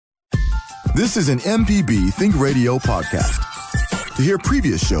This is an MPB Think Radio podcast. To hear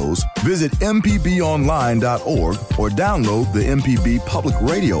previous shows, visit mpbonline.org or download the MPB Public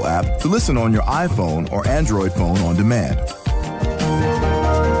Radio app to listen on your iPhone or Android phone on demand.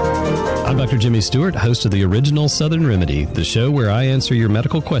 I'm Dr. Jimmy Stewart, host of the original Southern Remedy, the show where I answer your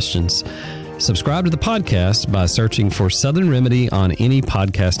medical questions. Subscribe to the podcast by searching for Southern Remedy on any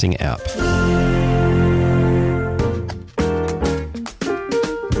podcasting app.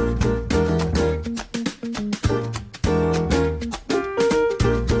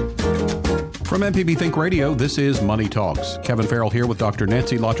 From MPB Think Radio, this is Money Talks. Kevin Farrell here with Dr.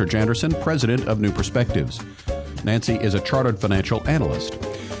 Nancy Lottridge-Anderson, president of New Perspectives. Nancy is a chartered financial analyst.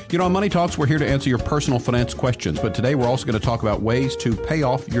 You know, on Money Talks, we're here to answer your personal finance questions, but today we're also going to talk about ways to pay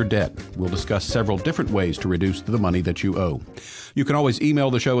off your debt. We'll discuss several different ways to reduce the money that you owe. You can always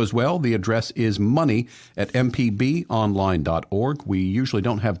email the show as well. The address is money@mpbonline.org. We usually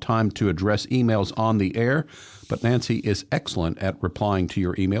don't have time to address emails on the air, but Nancy is excellent at replying to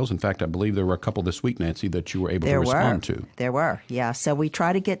your emails. In fact, I believe there were a couple this week, Nancy, that you were able to respond to. There were, yeah. So we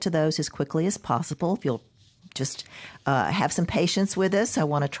try to get to those as quickly as possible. If you'll just have some patience with us. I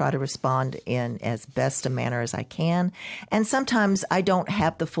want to try to respond in as best a manner as I can. And sometimes I don't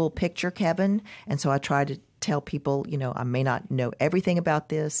have the full picture, Kevin, and so I try to tell people, you know, I may not know everything about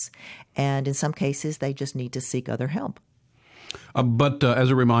this, and in some cases they just need to seek other help. But as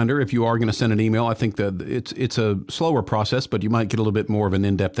a reminder, if you are going to send an email, I think that it's a slower process, but you might get a little bit more of an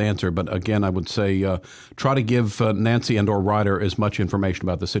in-depth answer. But again, I would say try to give Nancy and or Ryder as much information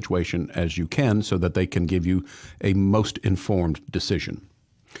about the situation as you can so that they can give you a most informed decision.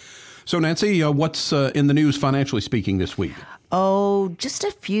 So, Nancy, what's in the news financially speaking this week? Oh, just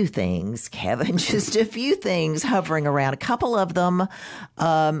a few things, Kevin, just a few things hovering around. A couple of them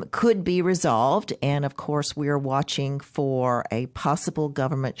could be resolved. And of course, we're watching for a possible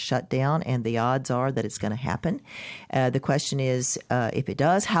government shutdown, and the odds are that it's going to happen. The question is, if it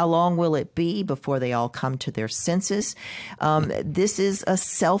does, how long will it be before they all come to their senses? This is a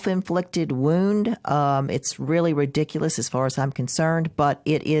self-inflicted wound. It's really ridiculous as far as I'm concerned, but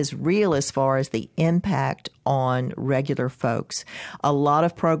it is real as far as the impact on regular folks. A lot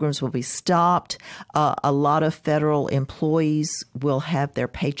of programs will be stopped. A lot of federal employees will have their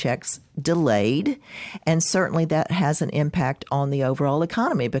paychecks delayed. And certainly that has an impact on the overall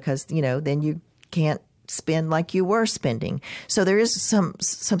economy because, you know, then you can't spend like you were spending. So there is some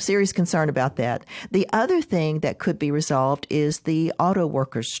serious concern about that. The other thing that could be resolved is the auto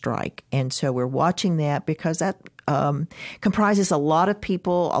workers strike. And so we're watching that because that comprises a lot of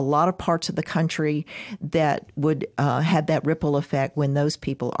people, a lot of parts of the country that would have that ripple effect when those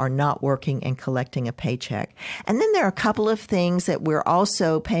people are not working and collecting a paycheck. And then there are a couple of things that we're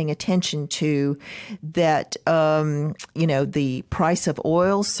also paying attention to that, you know, the price of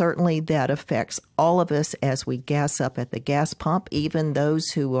oil, certainly that affects all of us as we gas up at the gas pump, even those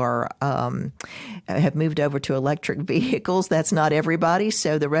who are have moved over to electric vehicles. That's not everybody.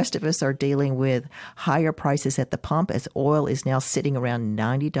 So the rest of us are dealing with higher prices at the pump as oil is now sitting around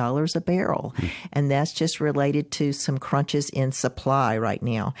 $90 a barrel. And that's just related to some crunches in supply right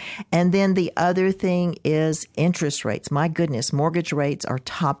now. And then the other thing is interest rates. My goodness, mortgage rates are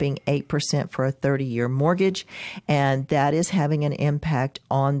topping 8% for a 30-year mortgage, and that is having an impact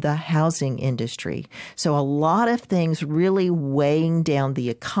on the housing industry. So a lot of things really weighing down the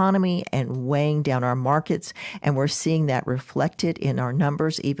economy and weighing down our markets, and we're seeing that reflected in our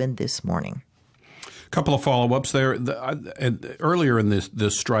numbers even this morning. Couple of follow-ups there. Earlier in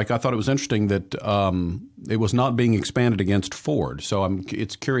this strike, I thought it was interesting that it was not being expanded against Ford. So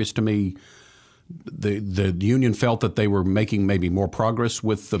it's curious to me. The union felt that they were making maybe more progress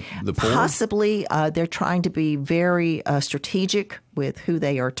with the Ford? Possibly. They're trying to be very strategic with who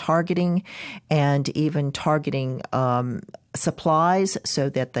they are targeting and even targeting supplies so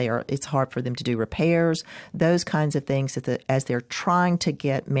that it's hard for them to do repairs, those kinds of things as they're trying to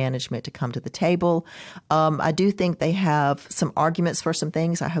get management to come to the table. I do think they have some arguments for some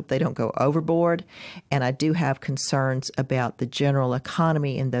things. I hope they don't go overboard. And I do have concerns about the general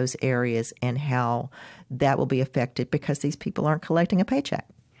economy in those areas and how that will be affected because these people aren't collecting a paycheck.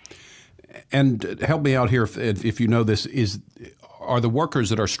 And help me out here if you know this. Are the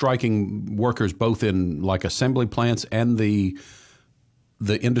workers that are striking workers both in like assembly plants and the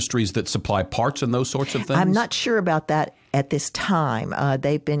industries that supply parts and those sorts of things? I'm not sure about that at this time.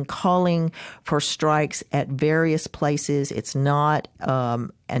 They've been calling for strikes at various places. It's not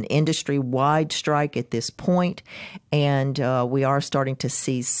an industry-wide strike at this point, and we are starting to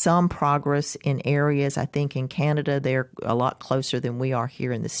see some progress in areas. I think in Canada they're a lot closer than we are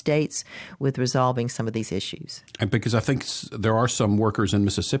here in the States with resolving some of these issues. And because I think there are some workers in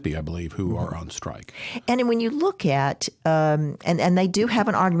Mississippi, I believe, who are on strike. And when you look at, and they do have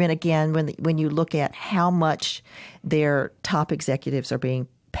an argument again when you look at how much their top executives are being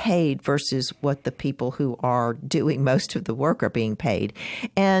paid versus what the people who are doing most of the work are being paid.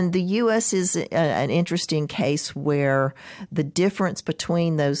 And the U.S. is an interesting case where the difference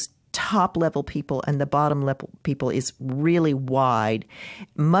between those top level people and the bottom level people is really wide,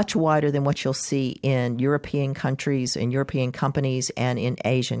 much wider than what you'll see in European countries, in European companies, and in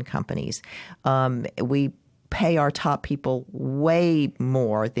Asian companies. We pay our top people way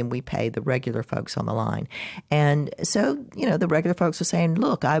more than we pay the regular folks on the line. And so, the regular folks are saying,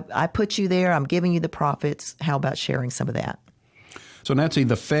 look, I put you there. I'm giving you the profits. How about sharing some of that? So, Nancy,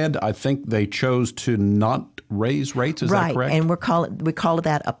 the Fed, I think they chose to not raise rates. Is that correct? And we call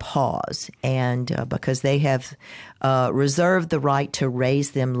that a pause, and because they have reserved the right to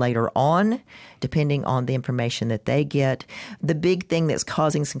raise them later on, depending on the information that they get. The big thing that's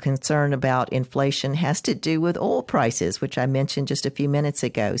causing some concern about inflation has to do with oil prices, which I mentioned just a few minutes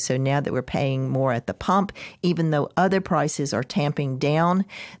ago. So now that we're paying more at the pump, even though other prices are tamping down,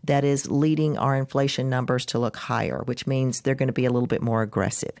 that is leading our inflation numbers to look higher, which means they're going to be a little bit more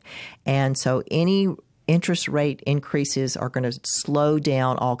aggressive. And so any interest rate increases are going to slow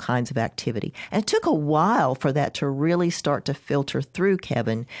down all kinds of activity. And it took a while for that to really start to filter through,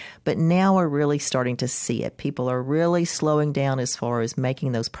 Kevin, but now we're really starting to see it. People are really slowing down as far as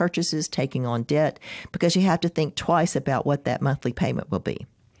making those purchases, taking on debt, because you have to think twice about what that monthly payment will be.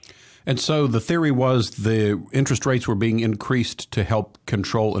 And so the theory was the interest rates were being increased to help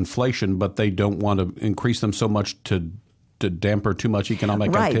control inflation, but they don't want to increase them so much to damper too much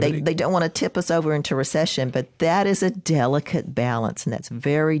economic activity? Right. They don't want to tip us over into recession, but that is a delicate balance, and that's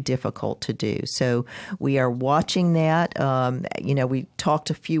very difficult to do. So we are watching that. We talked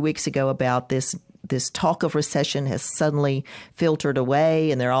a few weeks ago about this talk of recession has suddenly filtered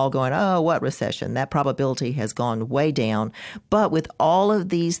away, and they're all going, oh, what recession? That probability has gone way down. But with all of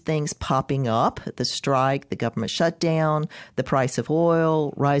these things popping up, the strike, the government shutdown, the price of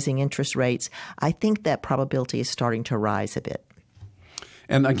oil, rising interest rates, I think that probability is starting to rise a bit.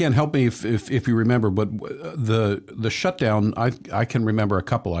 And again, help me if you remember, but the shutdown, I can remember a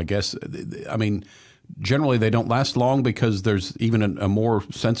couple, I guess. I mean, generally, they don't last long because there's even a more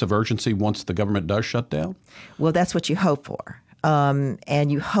sense of urgency once the government does shut down? Well, that's what you hope for.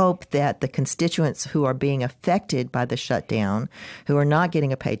 And you hope that the constituents who are being affected by the shutdown, who are not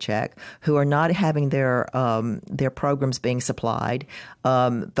getting a paycheck, who are not having their programs being supplied,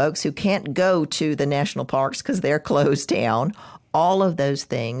 folks who can't go to the national parks because they're closed down, all of those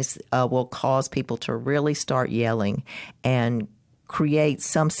things will cause people to really start yelling and create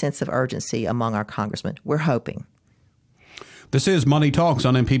some sense of urgency among our congressmen. We're hoping. This is Money Talks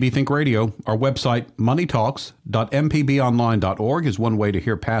on MPB Think Radio. Our website, moneytalks.mpbonline.org, is one way to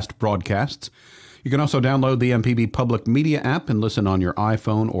hear past broadcasts. You can also download the MPB Public Media app and listen on your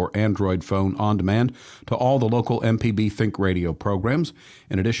iPhone or Android phone on demand to all the local MPB Think Radio programs.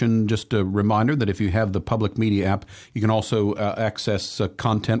 In addition, just a reminder that if you have the Public Media app, you can also access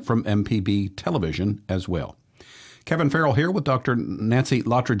content from MPB Television as well. Kevin Farrell here with Dr. Nancy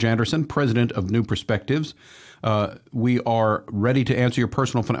Lottridge-Anderson, president of New Perspectives. We are ready to answer your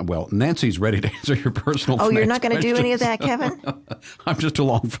personal Nancy's ready to answer your personal Oh, you're not going to do any of that, Kevin? I'm just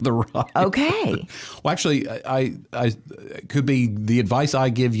along for the ride. Okay. Well, actually, I could be the advice I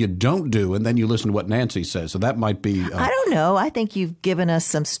give you don't do, and then you listen to what Nancy says. So that might be... I don't know. I think you've given us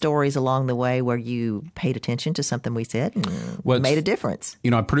some stories along the way where you paid attention to something we said and made a difference.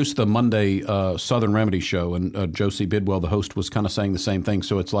 I produced the Monday Southern Remedy show, and Josie Bidwell, the host, was kind of saying the same thing.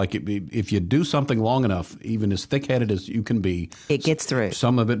 So it's like if you do something long enough, even as thick-headed as you can be, it gets through.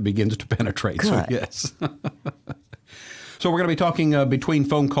 Some of it begins to penetrate. Good. So yes. So we're going to be talking between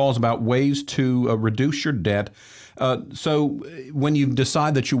phone calls about ways to reduce your debt. So when you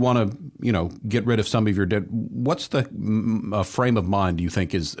decide that you want to, get rid of some of your debt, what's the frame of mind do you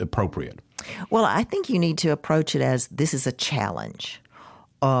think is appropriate? Well, I think you need to approach it as this is a challenge.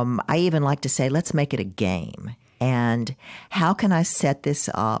 I even like to say, let's make it a game. And how can I set this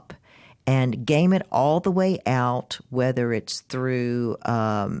up and game it all the way out, whether it's through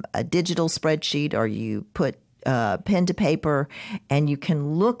a digital spreadsheet or you put pen to paper, and you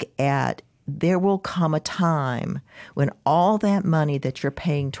can look at, there will come a time when all that money that you're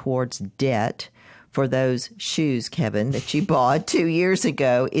paying towards debt for those shoes, Kevin, that you bought 2 years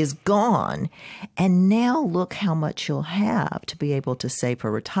ago is gone. And now look how much you'll have to be able to save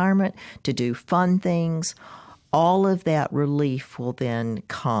for retirement, to do fun things. All of that relief will then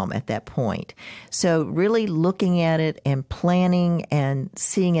come at that point. So really looking at it and planning and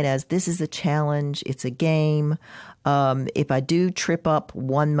seeing it as this is a challenge, it's a game. If I do trip up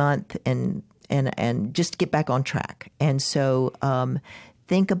 1 month and just get back on track. And so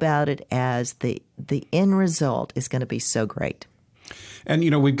think about it as the end result is going to be so great. And,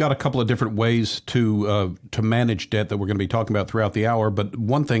 we've got a couple of different ways to manage debt that we're going to be talking about throughout the hour. But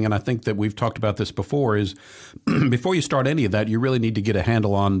one thing, and I think that we've talked about this before, is before you start any of that, you really need to get a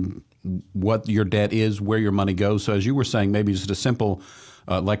handle on what your debt is, where your money goes. So as you were saying, maybe just a simple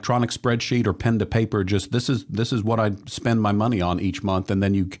electronic spreadsheet or pen to paper, just this is what I spend my money on each month. And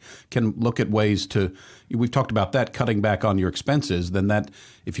then you can look at ways to, we've talked about that, cutting back on your expenses. Then that,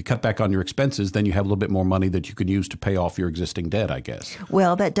 if you cut back on your expenses, then you have a little bit more money that you can use to pay off your existing debt, I guess.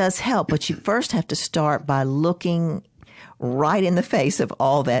 Well, that does help. But you first have to start by looking right in the face of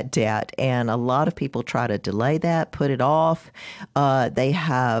all that debt. And a lot of people try to delay that, put it off. They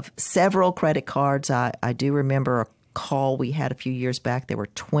have several credit cards. I do remember a call we had a few years back. There were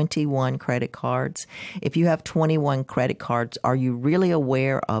 21 credit cards. If you have 21 credit cards, are you really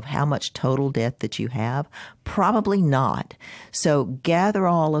aware of how much total debt that you have? Probably not. So gather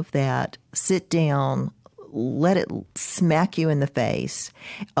all of that, sit down, let it smack you in the face.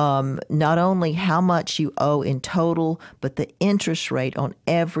 Not only how much you owe in total, but the interest rate on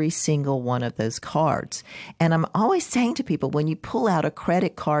every single one of those cards. And I'm always saying to people, when you pull out a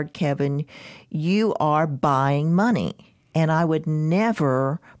credit card, Kevin, you are buying money. And I would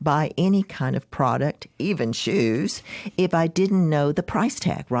never buy any kind of product, even shoes, if I didn't know the price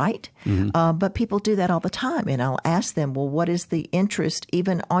tag, right? Mm-hmm. But people do that all the time. And I'll ask them, well, what is the interest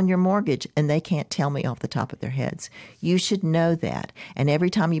even on your mortgage? And they can't tell me off the top of their heads. You should know that. And every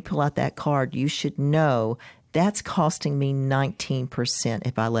time you pull out that card, you should know that's costing me 19%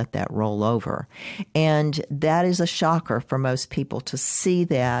 if I let that roll over. And that is a shocker for most people to see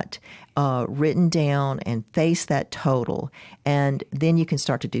that written down and face that total. And then you can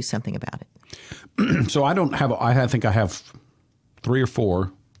start to do something about it. So I think I have 3 or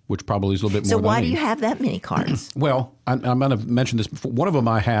 4, which probably is a little bit more. So why do you have that many cards? Well, I'm going to mention this before. One of them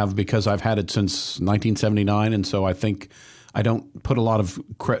I have because I've had it since 1979. And so I think I don't put a lot of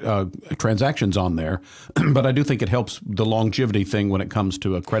transactions on there, but I do think it helps the longevity thing when it comes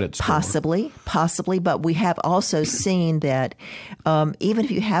to a credit score. Possibly. But we have also seen that even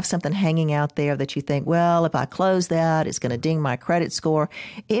if you have something hanging out there that you think, well, if I close that, it's going to ding my credit score.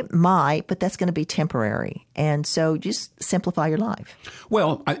 It might, but that's going to be temporary. And so just simplify your life.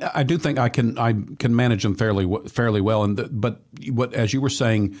 Well, I do think I can manage them fairly well. But as you were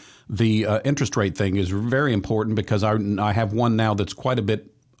saying, the interest rate thing is very important because I have one now that's quite a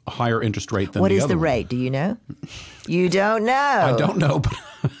bit higher interest rate than the other. What is the rate? Do you know? You don't know. I don't know,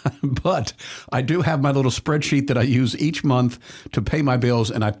 but I do have my little spreadsheet that I use each month to pay my bills,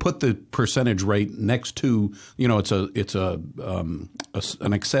 and I put the percentage rate next to, it's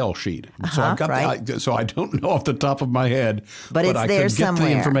an Excel sheet. So I've got right. So I don't know off the top of my head, but I could get somewhere.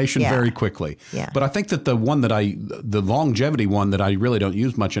 The information very quickly. Yeah. But I think that the longevity one that I really don't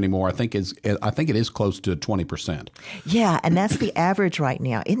use much anymore, I think it is close to 20%. Yeah, and that's the average right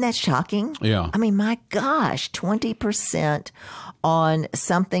now. Isn't that shocking? Yeah. I mean, my gosh, 20% on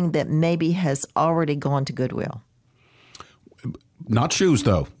something that maybe has already gone to Goodwill. Not shoes,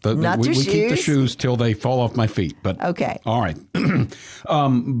 though. We keep the shoes till they fall off my feet. But okay. All right.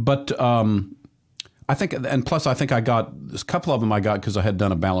 I think, and plus I think I got a couple of them I got because I had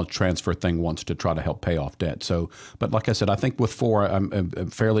done a balance transfer thing once to try to help pay off debt. So, but like I said, I think with 4, I'm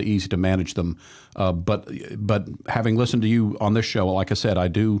fairly easy to manage them. But having listened to you on this show, like I said, I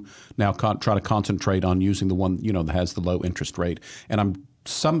do now try to concentrate on using the one, that has the low interest rate. And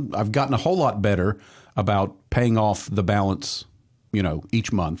I've gotten a whole lot better about paying off the balance,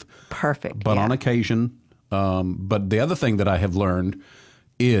 each month. Perfect. But on occasion, but the other thing that I have learned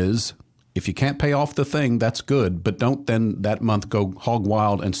is, if you can't pay off the thing, that's good, but don't then that month go hog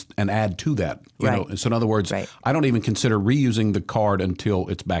wild and add to that. You know? So in other words, I don't even consider reusing the card until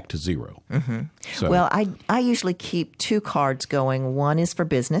it's back to 0. Mm-hmm. So, well, I usually keep 2 cards going. One is for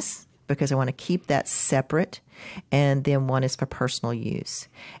business because I want to keep that separate, and then one is for personal use.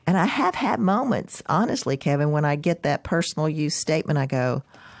 And I have had moments, honestly, Kevin, when I get that personal use statement, I go,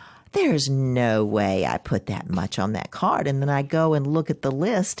 there's no way I put that much on that card. And then I go and look at the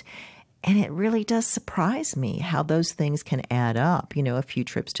list, and it really does surprise me how those things can add up. A few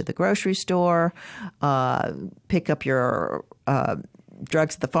trips to the grocery store, pick up your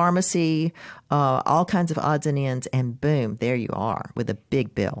drugs at the pharmacy, all kinds of odds and ends, and boom, there you are with a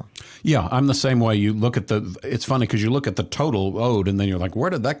big bill. Yeah, I'm the same way. You look at it's funny because you look at the total owed and then you're like, where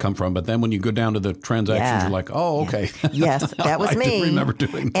did that come from? But then when you go down to the transactions, you're like, oh, okay. Yes, that was me. I do remember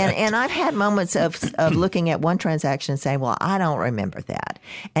doing that. And I've had moments of looking at one transaction and saying, well, I don't remember that.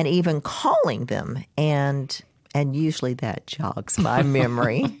 And even calling them, and usually that jogs my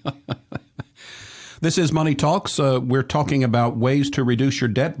memory. This is Money Talks. We're talking about ways to reduce your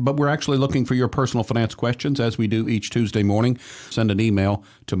debt, but we're actually looking for your personal finance questions as we do each Tuesday morning. Send an email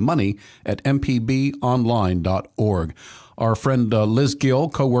to money@mpbonline.org. Our friend Liz Gill,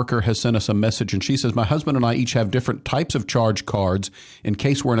 coworker, has sent us a message, and she says, my husband and I each have different types of charge cards in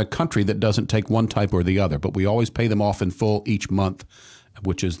case we're in a country that doesn't take one type or the other, but we always pay them off in full each month,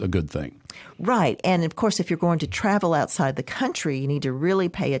 which is a good thing. Right. And of course, if you're going to travel outside the country, you need to really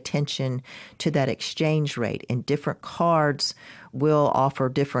pay attention to that exchange rate. And different cards will offer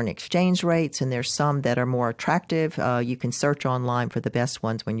different exchange rates, and there's some that are more attractive. You can search online for the best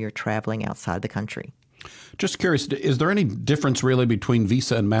ones when you're traveling outside the country. Just curious, is there any difference really between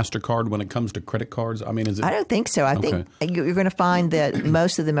Visa and MasterCard when it comes to credit cards? I mean, is it? I don't think so. I think you're going to find that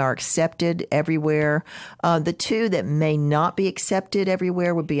most of them are accepted everywhere. The two that may not be accepted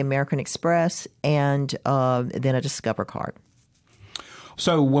everywhere would be American Express and then a Discover card.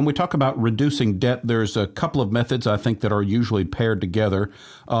 So when we talk about reducing debt, there's a couple of methods I think that are usually paired together,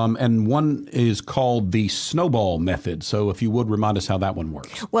 and one is called the snowball method. So if you would remind us how that one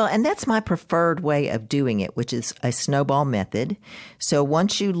works. Well, and that's my preferred way of doing it, which is a snowball method. So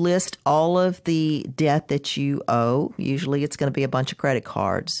once you list all of the debt that you owe, usually it's going to be a bunch of credit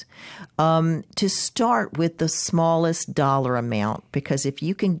cards, to start with the smallest dollar amount, because if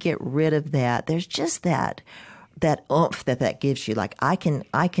you can get rid of that, there's just that oomph that gives you, like, I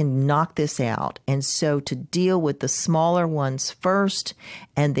can knock this out. And so to deal with the smaller ones first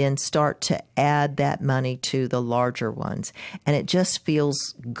and then start to add that money to the larger ones. And it just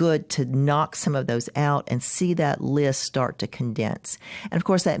feels good to knock some of those out and see that list start to condense. And of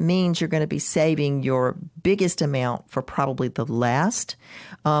course, that means you're going to be saving your biggest amount for probably the last.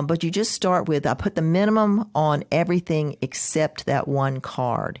 But you just start with, I put the minimum on everything except that one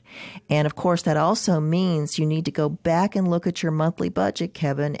card. And of course, that also means you need to go back and look at your monthly budget,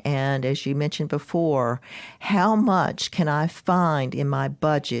 Kevin. And as you mentioned before, how much can I find in my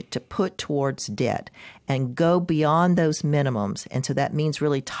budget to put towards debt and go beyond those minimums? And so that means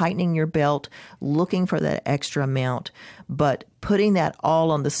really tightening your belt, looking for that extra amount, but putting that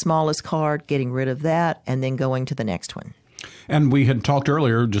all on the smallest card, getting rid of that, and then going to the next one. And we had talked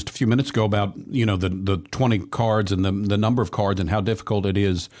earlier, just a few minutes ago, about the 20 cards and the number of cards and how difficult it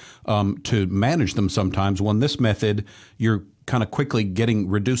is to manage them sometimes. Well, in this method, you're kind of quickly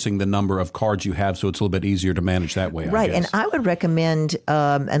reducing the number of cards you have, so it's a little bit easier to manage that way. Right, I guess. and I would recommend,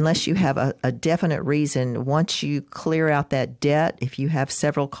 unless you have a definite reason, once you clear out that debt, if you have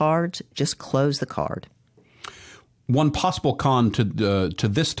several cards, just close the card. One possible con to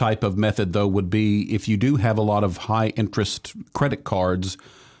this type of method, though, would be if you do have a lot of high-interest credit cards,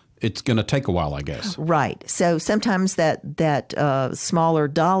 it's going to take a while, I guess. Right. So sometimes that smaller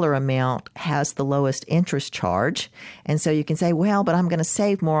dollar amount has the lowest interest charge. And so you can say, well, but I'm going to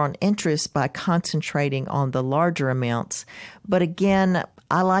save more on interest by concentrating on the larger amounts. But again,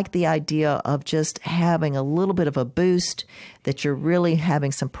 I like the idea of just having a little bit of a boost, that you're really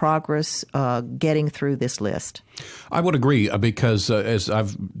having some progress getting through this list. I would agree, because as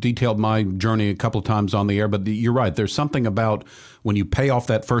I've detailed my journey a couple of times on the air, but you're right. There's something about when you pay off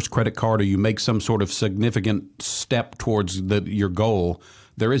that first credit card or you make some sort of significant step towards your goal,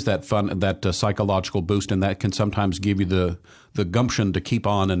 there is that psychological boost, and that can sometimes give you the gumption to keep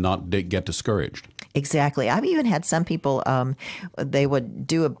on and not get discouraged. Exactly. I've even had some people, they would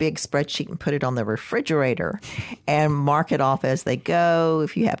do a big spreadsheet and put it on the refrigerator and mark it off as they go.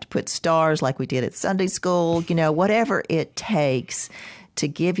 If you have to put stars like we did at Sunday school, whatever it takes to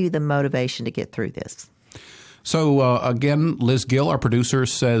give you the motivation to get through this. So again, Liz Gill, our producer,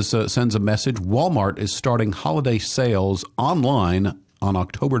 sends a message. Walmart is starting holiday sales online on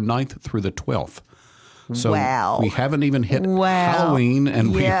October 9th through the 12th. So wow. We haven't even hit Halloween,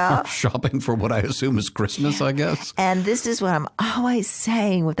 and we are shopping for what I assume is Christmas, I guess. And this is what I'm always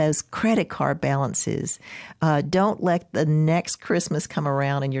saying with those credit card balances. Don't let the next Christmas come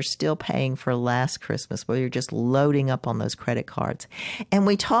around and you're still paying for last Christmas, where you're just loading up on those credit cards. And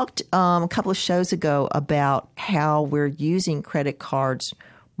we talked a couple of shows ago about how we're using credit cards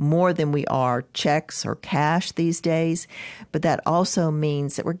more than we are checks or cash these days. But that also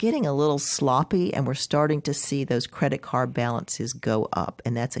means that we're getting a little sloppy, and we're starting to see those credit card balances go up.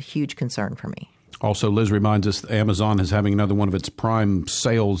 And that's a huge concern for me. Also, Liz reminds us that Amazon is having another one of its Prime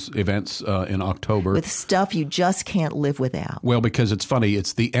sales events in October. With stuff you just can't live without. Well, because it's funny.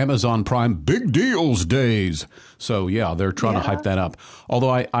 It's the Amazon Prime Big Deals Days. So, yeah, they're trying to hype that up.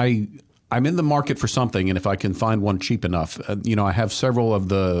 Although I'm in the market for something, and if I can find one cheap enough, I have several of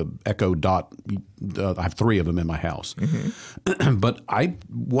the Echo Dot. I have 3 of them in my house. Mm-hmm. But I'm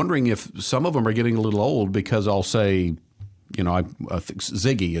wondering if some of them are getting a little old because I'll say, I think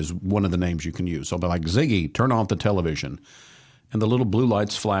Ziggy is one of the names you can use. So I'll be like, Ziggy, turn off the television. And the little blue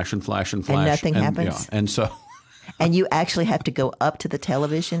lights flash and flash and flash. And nothing happens? Yeah, and so... And you actually have to go up to the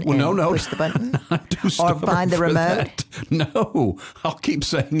television and push the button? Or find the remote? No, I'll keep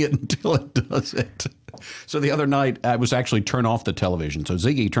saying it until it does it. So the other night, I was actually turn off the television. So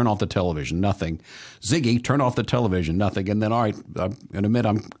Ziggy, turn off the television, nothing. Ziggy, turn off the television, nothing. And then, all right, I'm going to admit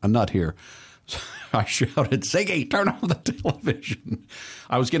I'm a nut here. So I shouted, Ziggy, turn off the television.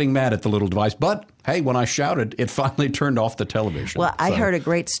 I was getting mad at the little device, but hey, when I shouted, it finally turned off the television. Well, I heard a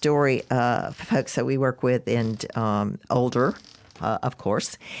great story of folks that we work with and older, of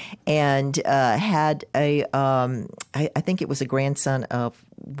course, and had I think it was a grandson of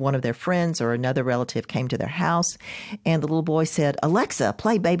one of their friends or another relative came to their house, and the little boy said, Alexa,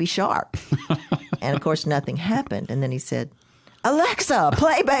 play Baby Shark. And of course, nothing happened. And then he said, Alexa,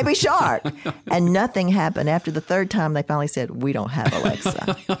 play Baby Shark. And nothing happened. After the third time, they finally said, we don't have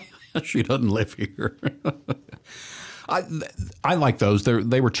Alexa. She doesn't live here. I like those.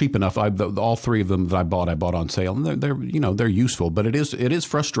 They were cheap enough. All 3 of them that I bought on sale. And they're useful. But it is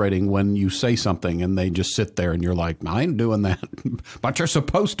frustrating when you say something and they just sit there and you're like, I ain't doing that. But you're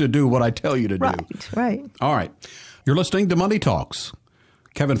supposed to do what I tell you to do. Right. All right. You're listening to Money Talks.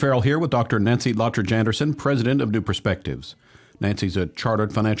 Kevin Farrell here with Dr. Nancy Lottridge-Anderson, president of New Perspectives. Nancy's a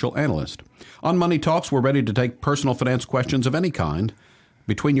chartered financial analyst. On Money Talks, we're ready to take personal finance questions of any kind.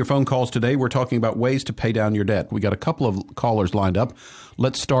 Between your phone calls today, we're talking about ways to pay down your debt. We got a couple of callers lined up.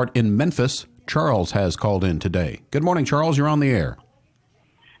 Let's start in Memphis. Charles has called in today. Good morning, Charles. You're on the air.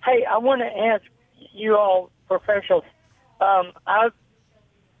 Hey, I want to ask you all professionals. I've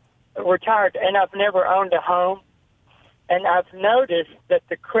retired and I've never owned a home. And I've noticed that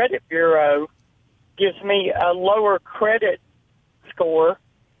the credit bureau gives me a lower credit score,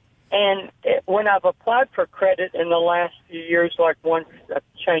 and when I've applied for credit in the last few years, like once I've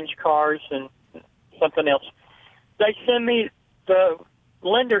changed cars and something else, the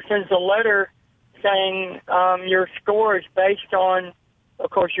lender sends a letter saying your score is based on, of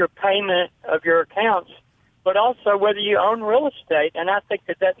course, your payment of your accounts, but also whether you own real estate. And I think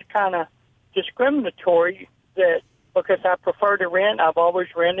that that's kind of discriminatory, that because I prefer to rent, I've always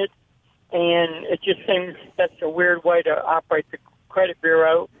rented, and it just seems that's a weird way to operate the credit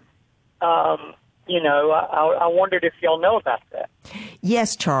bureau. I wondered if y'all know about that.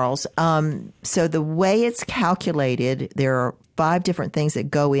 Yes, Charles. So the way it's calculated, there are 5 different things that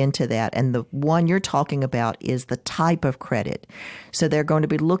go into that. And the one you're talking about is the type of credit. So they're going to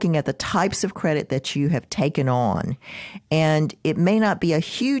be looking at the types of credit that you have taken on. And it may not be a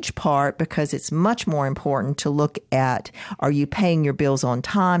huge part because it's much more important to look at, are you paying your bills on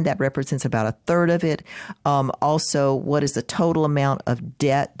time? That represents about a third of it. Also, what is the total amount of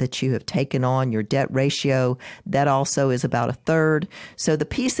debt that you have taken on, your debt ratio? That also is about a third. So the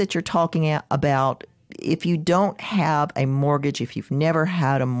piece that you're talking about, if you don't have a mortgage, if you've never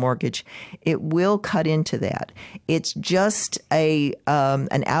had a mortgage, it will cut into that. It's just an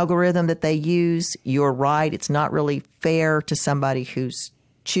algorithm that they use. You're right. It's not really fair to somebody who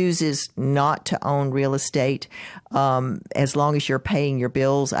chooses not to own real estate. As long as you're paying your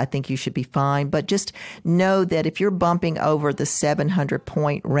bills, I think you should be fine. But just know that if you're bumping over the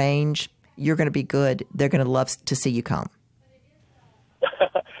 700-point range, you're going to be good. They're going to love to see you come.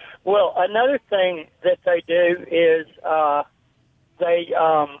 Well, another thing that they do is I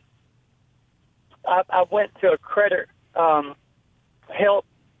went to a credit help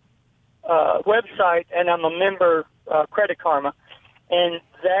website, and I'm a member Credit Karma, and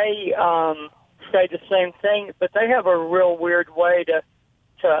they say the same thing, but they have a real weird way to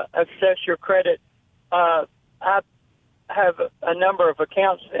assess your credit. I have a number of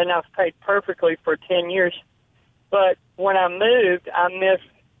accounts, and I've paid perfectly for 10 years, but when I moved, I missed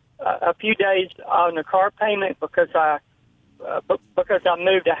a few days on the car payment because I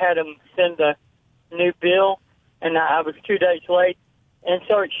moved. I had them send a new bill, and I was 2 days late, and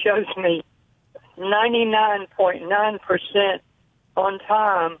so it shows me 99.9% on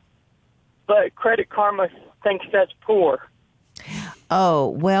time, but Credit Karma thinks that's poor. Oh,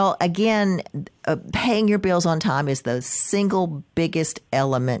 well, again, paying your bills on time is the single biggest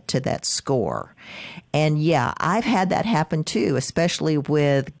element to that score. And yeah, I've had that happen too, especially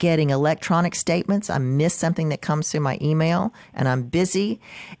with getting electronic statements. I miss something that comes through my email and I'm busy.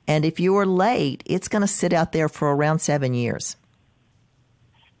 And if you're late, it's going to sit out there for around 7 years.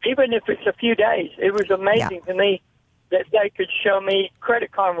 Even if it's a few days. It was amazing to me that they could show me,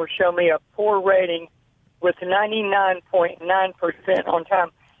 Credit Karma would show me a poor rating with 99.9% on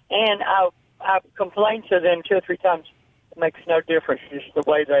time. And I've complained to them 2 or 3 times. It makes no difference. It's the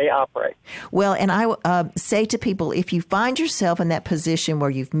way they operate. Well, and I say to people, if you find yourself in that position where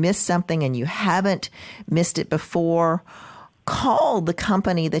you've missed something and you haven't missed it before, call the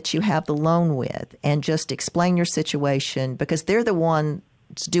company that you have the loan with and just explain your situation, because they're the one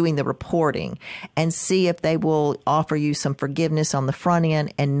doing the reporting, and see if they will offer you some forgiveness on the front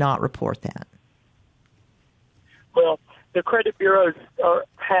end and not report that. Well, the credit bureaus are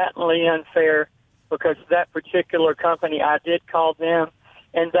patently unfair, because that particular company, I did call them,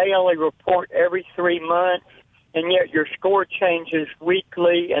 and they only report every 3 months, and yet your score changes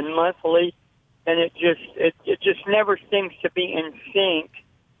weekly and monthly, and it just never seems to be in sync.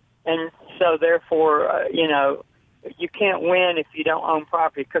 And so therefore, you can't win if you don't own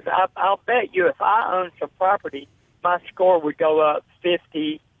property, because I'll bet you if I owned some property, my score would go up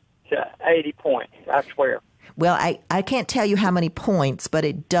 50 to 80 points, I swear. Well, I can't tell you how many points, but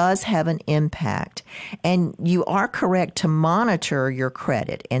it does have an impact. And you are correct to monitor your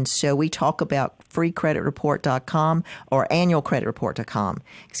credit. And so we talk about freecreditreport.com or annualcreditreport.com.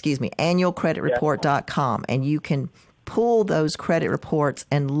 Annualcreditreport.com. And you can pull those credit reports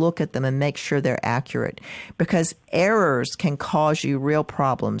and look at them and make sure they're accurate, because errors can cause you real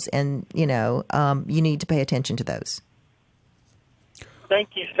problems. And, you need to pay attention to those.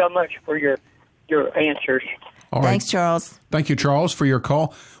 Thank you so much for your answers. All right. Thanks, Charles. Thank you, Charles, for your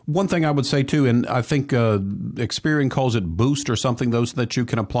call. One thing I would say, too, and I think Experian calls it Boost or something, those that you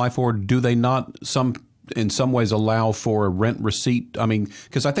can apply for, do they not in some ways allow for a rent receipt? I mean,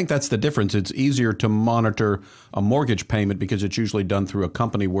 because I think that's the difference. It's easier to monitor a mortgage payment because it's usually done through a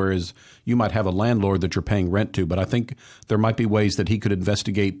company, whereas you might have a landlord that you're paying rent to. But I think there might be ways that he could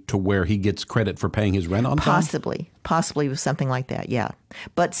investigate to where he gets credit for paying his rent on time. Possibly with something like that, yeah.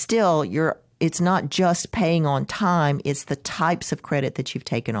 But still, it's not just paying on time. It's the types of credit that you've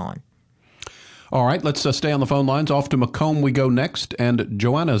taken on. All right, let's stay on the phone lines. Off to Macomb we go next, and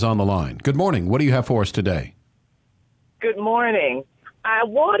Joanna's on the line. Good morning. What do you have for us today? Good morning. I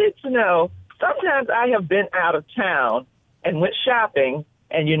wanted to know, sometimes I have been out of town and went shopping,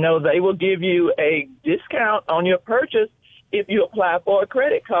 and they will give you a discount on your purchase if you apply for a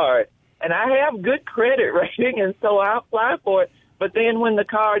credit card. And I have good credit rating, and so I apply for it. But then when the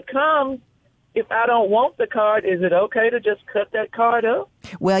card comes, if I don't want the card, is it okay to just cut that card up?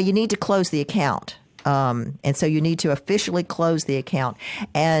 Well, you need to close the account. And so you need to officially close the account.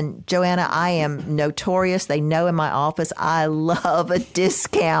 And Joanna, I am notorious. They know in my office, I love a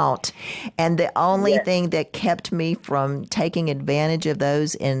discount. And the only thing that kept me from taking advantage of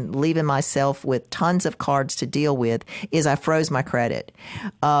those and leaving myself with tons of cards to deal with is I froze my credit.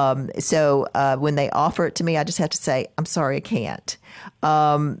 So when they offer it to me, I just have to say, I'm sorry, I can't.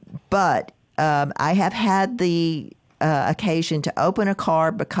 But I have had the occasion to open a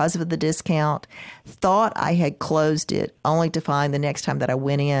card because of the discount, thought I had closed it, only to find the next time that I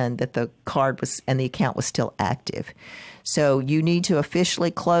went in that the card was and the account was still active. So you need to officially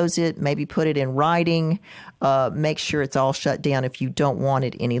close it, maybe put it in writing, make sure it's all shut down if you don't want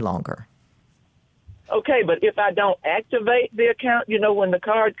it any longer. Okay, but if I don't activate the account, when the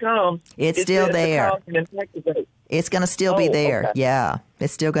card comes, it's still there. It's going to still be there. Okay. Yeah,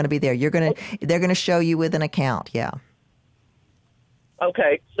 it's still going to be there. They're going to show you with an account. Yeah.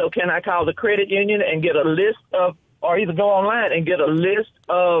 Okay, so can I call the credit union and get a list of, or either go online and get a list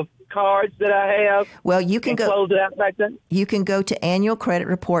of cards that I have? Well, you can close it out like that? You can go to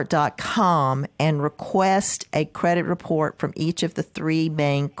annualcreditreport.com and request a credit report from each of the 3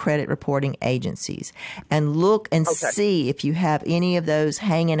 main credit reporting agencies, and look and see if you have any of those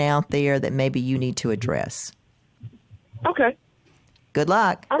hanging out there that maybe you need to address. Okay. Good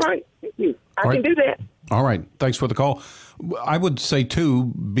luck. All right. Thank you. I can do that. All right. Thanks for the call. I would say, too,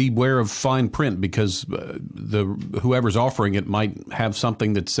 beware of fine print, because whoever's offering it might have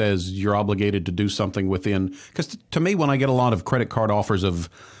something that says you're obligated to do something within. Because to me, when I get a lot of credit card offers of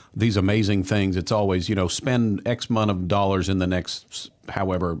these amazing things, it's always, spend X amount of dollars in the next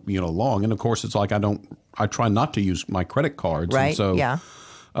however, long. And, of course, it's like I try not to use my credit cards. Right. And so, yeah.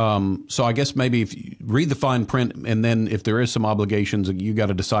 So I guess maybe if you read the fine print, and then if there is some obligations, you got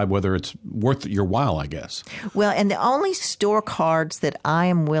to decide whether it's worth your while, I guess. Well, and the only store cards that I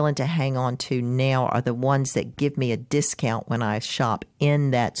am willing to hang on to now are the ones that give me a discount when I shop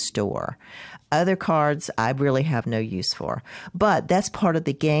in that store. Other cards I really have no use for. But that's part of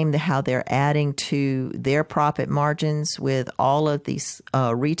the game, how they're adding to their profit margins with all of these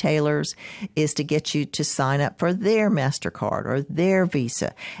retailers, is to get you to sign up for their MasterCard or their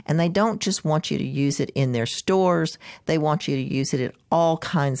Visa. And they don't just want you to use it in their stores. They want you to use it at all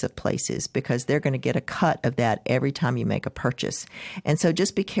kinds of places because they're going to get a cut of that every time you make a purchase. And so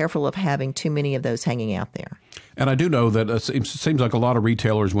just be careful of having too many of those hanging out there. And I do know that it seems like a lot of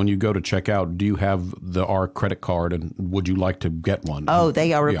retailers, when you go to check out, do you have our credit card and would you like to get one? Oh,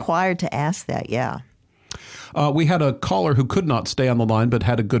 they are required to ask that, yeah. We had a caller who could not stay on the line but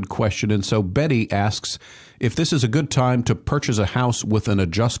had a good question. And so Betty asks if this is a good time to purchase a house with an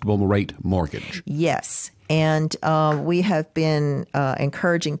adjustable rate mortgage. Yes. And we have been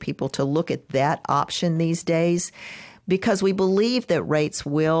encouraging people to look at that option these days, because we believe that rates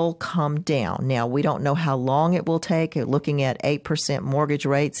will come down. Now, we don't know how long it will take. Looking at 8% mortgage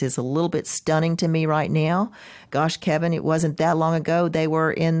rates is a little bit stunning to me right now. Gosh, Kevin, it wasn't that long ago. They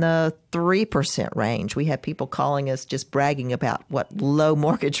were in the 3% range. We had people calling us just bragging about what low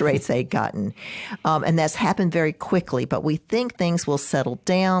mortgage rates they'd gotten. And that's happened very quickly. But we think things will settle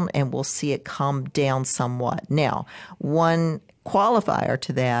down and we'll see it come down somewhat. Now, one qualifier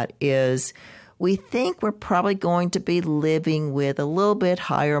to that is we think we're probably going to be living with a little bit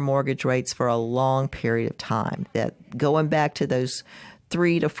higher mortgage rates for a long period of time. That going back to those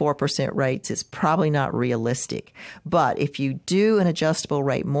 3 to 4% rates is probably not realistic. But if you do an adjustable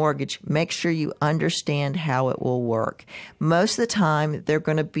rate mortgage, make sure you understand how it will work. Most of the time, they're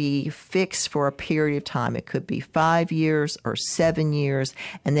going to be fixed for a period of time. It could be 5 years or 7 years.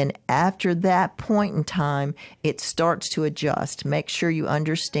 And then after that point in time, it starts to adjust. Make sure you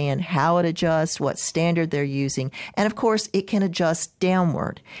understand how it adjusts, what standard they're using. And of course, it can adjust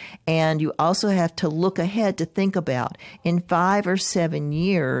downward. And you also have to look ahead to think about in 5 or 7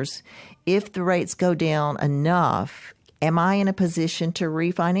 years, if the rates go down enough, am I in a position to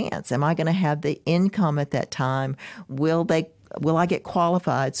refinance? Am I going to have the income at that time? Will I get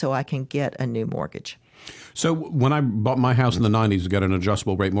qualified so I can get a new mortgage? So when I bought my house in the 90s, I got an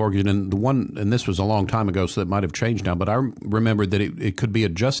adjustable rate mortgage, and this was a long time ago, so it might have changed now, but I remember that it could be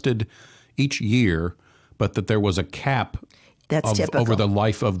adjusted each year, but that there was a cap over the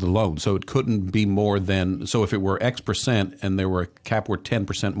life of the loan. So it couldn't be more than, so if it were X percent and there were a cap were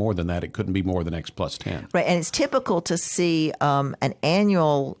 10% more than that, it couldn't be more than X plus 10. Right. And it's typical to see an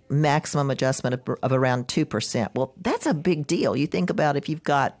annual maximum adjustment of around 2%. Well, that's a big deal. You think about if you've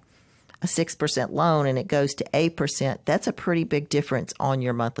got a 6% loan and it goes to 8%, that's a pretty big difference on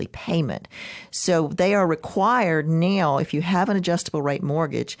your monthly payment. So they are required now, if you have an adjustable rate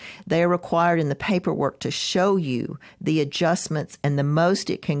mortgage, they are required in the paperwork to show you the adjustments and the most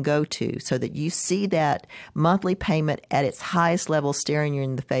it can go to so that you see that monthly payment at its highest level staring you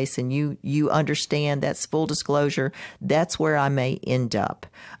in the face and you understand that's full disclosure. That's where I may end up.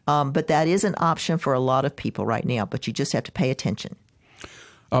 But that is an option for a lot of people right now, but you just have to pay attention.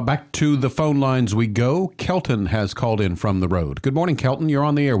 Back to the phone lines we go. Kelton has called in from the road. Good morning, Kelton. You're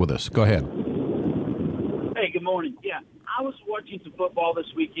on the air with us. Go ahead. Hey, good morning. Yeah, I was watching some football this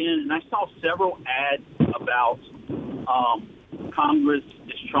weekend, and I saw several ads about Congress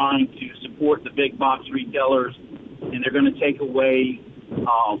is trying to support the big box retailers, and they're going to take away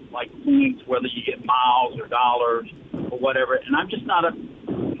like points, whether you get miles or dollars or whatever. And I'm just not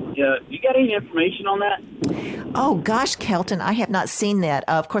you got any information on that? Oh, gosh, Kelton, I have not seen that.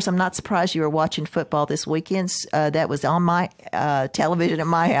 Of course, I'm not surprised you were watching football this weekend. That was on my television at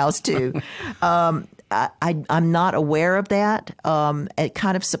my house, too. I'm not aware of that. It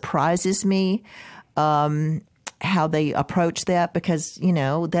kind of surprises me how they approach that because,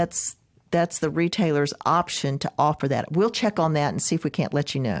 that's the retailer's option to offer that. We'll check on that and see if we can't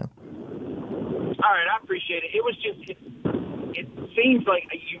let you know. All right, I appreciate it. It was just it seems like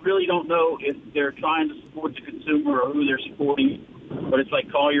you really don't know if they're trying to support the consumer or who they're supporting. But it's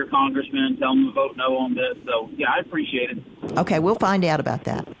like call your congressman, tell them to vote no on this. So, yeah, I appreciate it. Okay, we'll find out about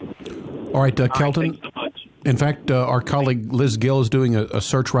that. All right, Kelton. Thanks so much. In fact, our colleague Liz Gill is doing a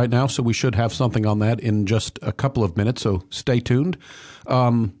search right now, so we should have something on that in just a couple of minutes, so stay tuned.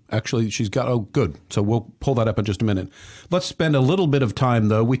 Actually, she's got, oh, good. So we'll pull that up in just a minute. Let's spend a little bit of time,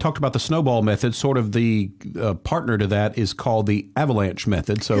 though. We talked about the snowball method. Sort of the partner to that is called the avalanche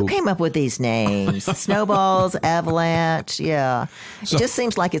method. So who came up with these names? Snowballs, avalanche, yeah. So, it just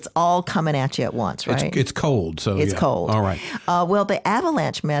seems like it's all coming at you at once, right? It's cold. So it's cold. All right. Well, the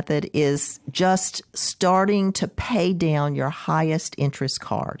avalanche method is just starting to pay down your highest interest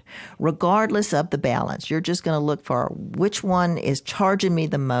card, regardless of the balance. You're just going to look for which one is charging me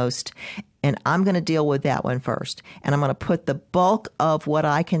the most, and I'm going to deal with that one first. And I'm going to put the bulk of what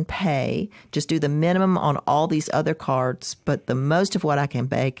I can pay, just do the minimum on all these other cards, but the most of what I can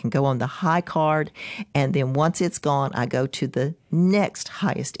pay can go on the high card. And then once it's gone, I go to the next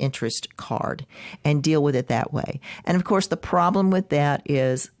highest interest card and deal with it that way. And of course, the problem with that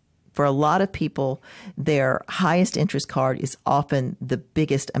is, for a lot of people, their highest interest card is often the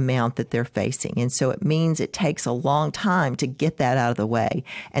biggest amount that they're facing. And so it means it takes a long time to get that out of the way.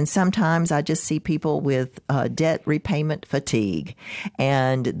 And sometimes I just see people with debt repayment fatigue,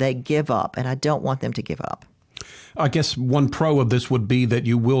 and they give up, and I don't want them to give up. I guess one pro of this would be that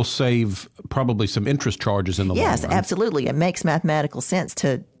you will save probably some interest charges in the long run. Yes, absolutely. It makes mathematical sense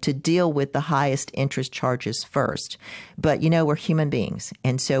to deal with the highest interest charges first. But, we're human beings,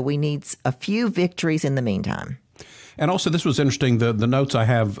 and so we need a few victories in the meantime. And also, this was interesting, the notes I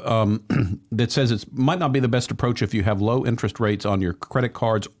have that says it might not be the best approach if you have low interest rates on your credit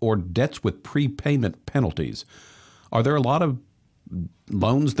cards or debts with prepayment penalties. Are there a lot of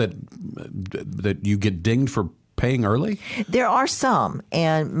loans that you get dinged for paying early? There are some,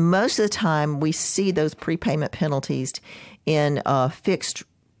 and most of the time we see those prepayment penalties in fixed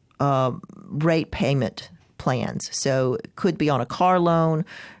rate payment plans. So it could be on a car loan,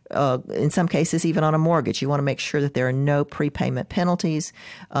 in some cases even on a mortgage. You want to make sure that there are no prepayment penalties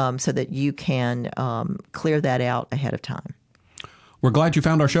so that you can clear that out ahead of time. We're glad you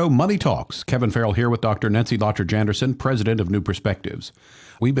found our show, Money Talks. Kevin Farrell here with Dr. Nancy Lottridge-Anderson, president of New Perspectives.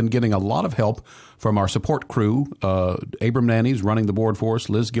 We've been getting a lot of help from our support crew. Abram Nanny's running the board for us.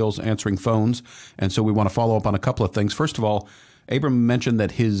 Liz Gill's answering phones. And so we want to follow up on a couple of things. First of all, Abram mentioned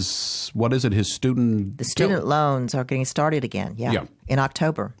that his student loans are getting started again. Yeah. In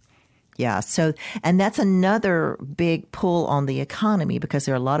October. Yeah. So, and that's another big pull on the economy, because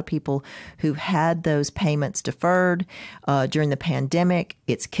there are a lot of people who had those payments deferred during the pandemic.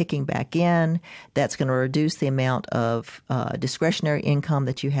 It's kicking back in. That's going to reduce the amount of discretionary income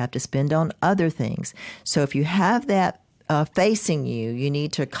that you have to spend on other things. So if you have that facing you, you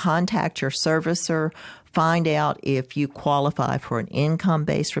need to contact your servicer. Find out if you qualify for an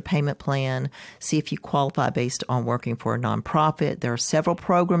income-based repayment plan. See if you qualify based on working for a nonprofit. There are several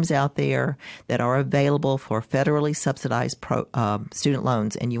programs out there that are available for federally subsidized student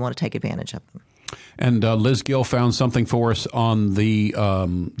loans, and you want to take advantage of them. And Liz Gill found something for us on the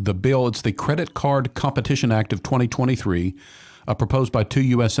bill. It's the Credit Card Competition Act of 2023. Proposed by two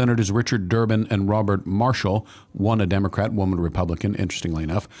U.S. Senators, Richard Durbin and Robert Marshall, one a Democrat, one a Republican, interestingly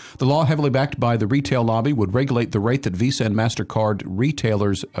enough. The law, heavily backed by the retail lobby, would regulate the rate that Visa and MasterCard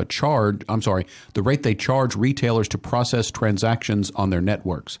retailers the rate they charge retailers to process transactions on their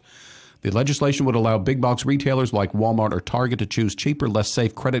networks. The legislation would allow big box retailers like Walmart or Target to choose cheaper, less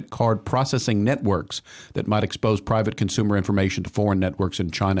safe credit card processing networks that might expose private consumer information to foreign networks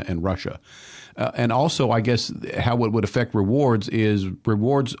in China and Russia. And also, I guess, how it would affect rewards is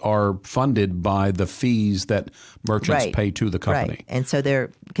rewards are funded by the fees that merchants pay to the company. Right. And so they're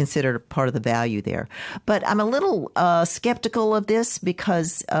considered part of the value there. But I'm a little skeptical of this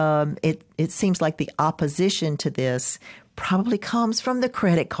because it seems like the opposition to this probably comes from the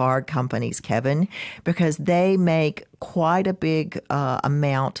credit card companies, Kevin, because they make quite a big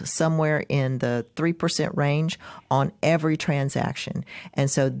amount, somewhere in the 3% range on every transaction. And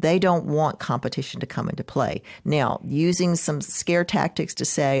so they don't want competition to come into play. Now, using some scare tactics to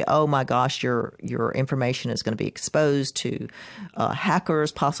say, oh my gosh, your information is going to be exposed to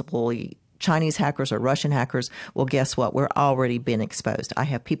hackers, possibly Chinese hackers or Russian hackers, well, guess what? We're already been exposed. I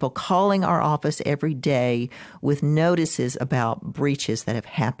have people calling our office every day with notices about breaches that have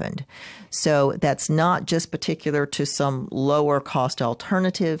happened. So that's not just particular to some lower cost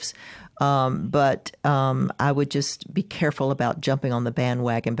alternatives, but I would just be careful about jumping on the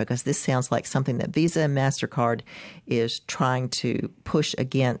bandwagon, because this sounds like something that Visa and MasterCard is trying to push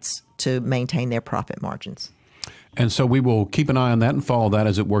against to maintain their profit margins. And so we will keep an eye on that and follow that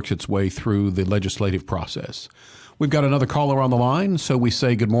as it works its way through the legislative process. We've got another caller on the line, so we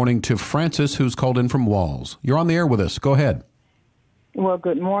say good morning to Francis, who's called in from Walls. You're on the air with us. Go ahead. Well,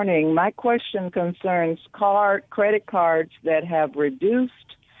 good morning. My question concerns credit cards that have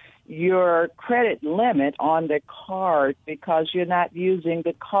reduced your credit limit on the card because you're not using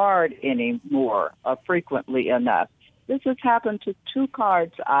the card anymore frequently enough. This has happened to two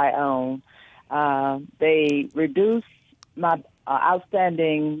cards I own. They reduce my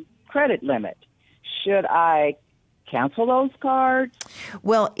outstanding credit limit. Should I cancel those cards?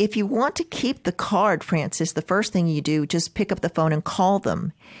 Well, if you want to keep the card, Francis, the first thing you do, just pick up the phone and call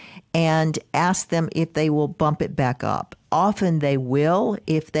them and ask them if they will bump it back up. Often they will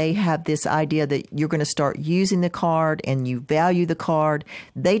if they have this idea that you're going to start using the card and you value the card.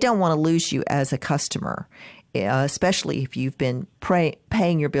 They don't want to lose you as a customer, especially if you've been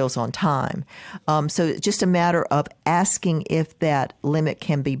paying your bills on time. So it's just a matter of asking if that limit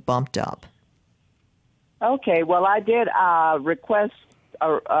can be bumped up. Okay, well, I did request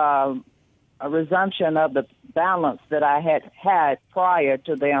a resumption of the balance that I had prior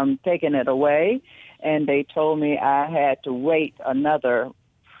to them taking it away, and they told me I had to wait another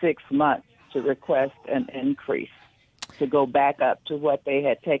 6 months to request an increase to go back up to what they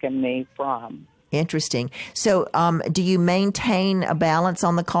had taken me from. Interesting. So do you maintain a balance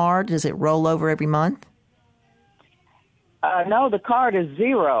on the card? Does it roll over every month? No, the card is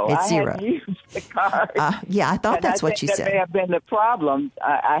zero. It's zero. I hadn't used the card. Yeah, I thought that's what you said. That may have been the problem.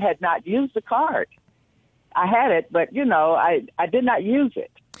 I had not used the card. I had it, but, I did not use it.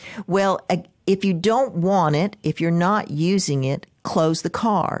 Well, if you don't want it, if you're not using it, close the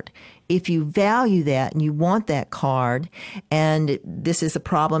card. If you value that and you want that card, and this is a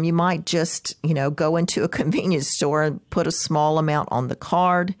problem, you might just, go into a convenience store and put a small amount on the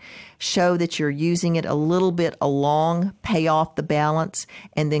card, show that you're using it a little bit along, pay off the balance,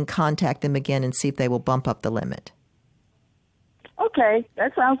 and then contact them again and see if they will bump up the limit. Okay,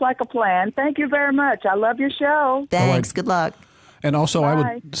 that sounds like a plan. Thank you very much. I love your show. Thanks. Right. Good luck. And also, Bye. I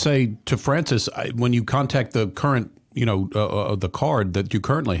would say to Francis, when you contact the current, the card that you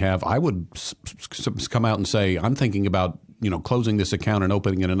currently have, I would come out and say, I'm thinking about, closing this account and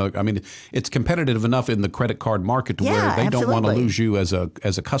opening another. I mean, it's competitive enough in the credit card market to where they don't want to lose you as a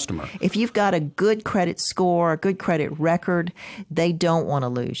customer. If you've got a good credit score, a good credit record, they don't want to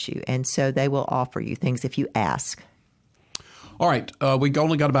lose you. And so they will offer you things if you ask. All right. We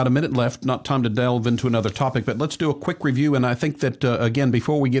only got about a minute left. Not time to delve into another topic, but let's do a quick review. And I think that, again,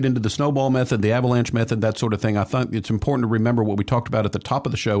 before we get into the snowball method, the avalanche method, that sort of thing, I think it's important to remember what we talked about at the top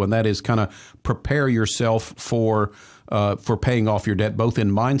of the show, and that is kind of prepare yourself for paying off your debt, both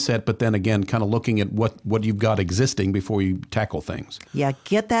in mindset, but then again, kind of looking at what you've got existing before you tackle things. Yeah,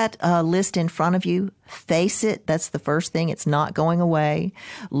 get that list in front of you. Face it. That's the first thing. It's not going away.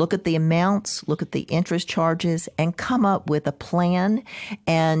 Look at the amounts, look at the interest charges, and come up with a plan,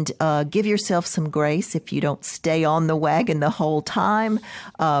 and give yourself some grace if you don't stay on the wagon the whole time,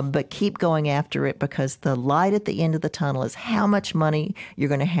 but keep going after it, because the light at the end of the tunnel is how much money you're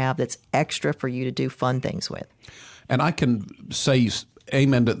going to have that's extra for you to do fun things with. And I can say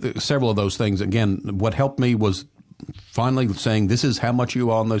amen to several of those things. Again, what helped me was finally saying, this is how much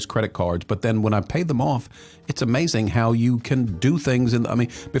you owe on those credit cards. But then when I paid them off, it's amazing how you can do things. And I mean,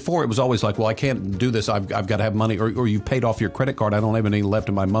 before it was always like, well, I can't do this. I've got to have money, or you've paid off your credit card. I don't have any left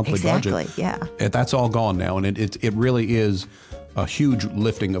in my monthly budget. Exactly, yeah. That's all gone now. And it really is a huge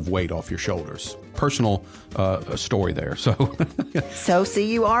lifting of weight off your shoulders. Personal story there. So see,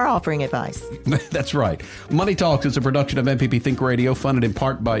 you are offering advice. That's right. Money Talks is a production of MPB Think Radio, funded in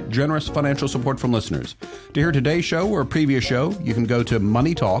part by generous financial support from listeners. To hear today's show or a previous show, you can go to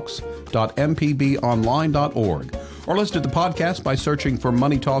moneytalks.mpbonline.org or listen to the podcast by searching for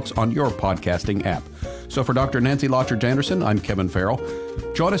Money Talks on your podcasting app. So for Dr. Nancy Lottridge-Anderson, I'm Kevin Farrell.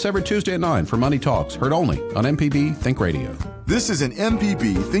 Join us every Tuesday at 9 for Money Talks, heard only on MPB Think Radio. This is an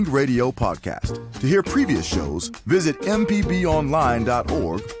MPB Think Radio podcast. To hear previous shows, visit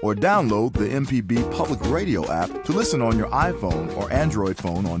mpbonline.org or download the MPB Public Radio app to listen on your iPhone or Android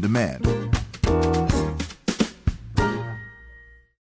phone on demand.